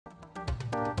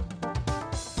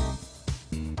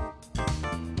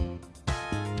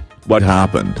What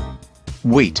happened?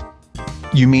 Wait.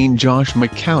 You mean Josh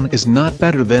McCown is not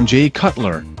better than Jay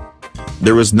Cutler?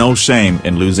 There is no shame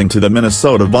in losing to the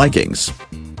Minnesota Vikings.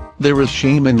 There is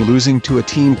shame in losing to a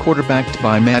team quarterbacked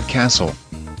by Matt Castle.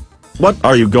 What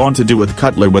are you going to do with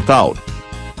Cutler without?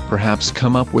 Perhaps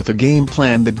come up with a game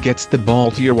plan that gets the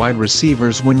ball to your wide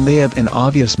receivers when they have an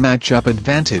obvious matchup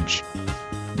advantage.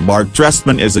 Mark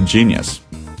Trestman is a genius.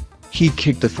 He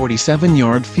kicked a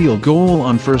 47-yard field goal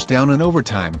on first down in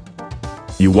overtime.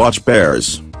 You watch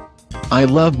Bears. I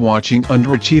love watching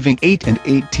underachieving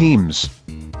 8-8 teams.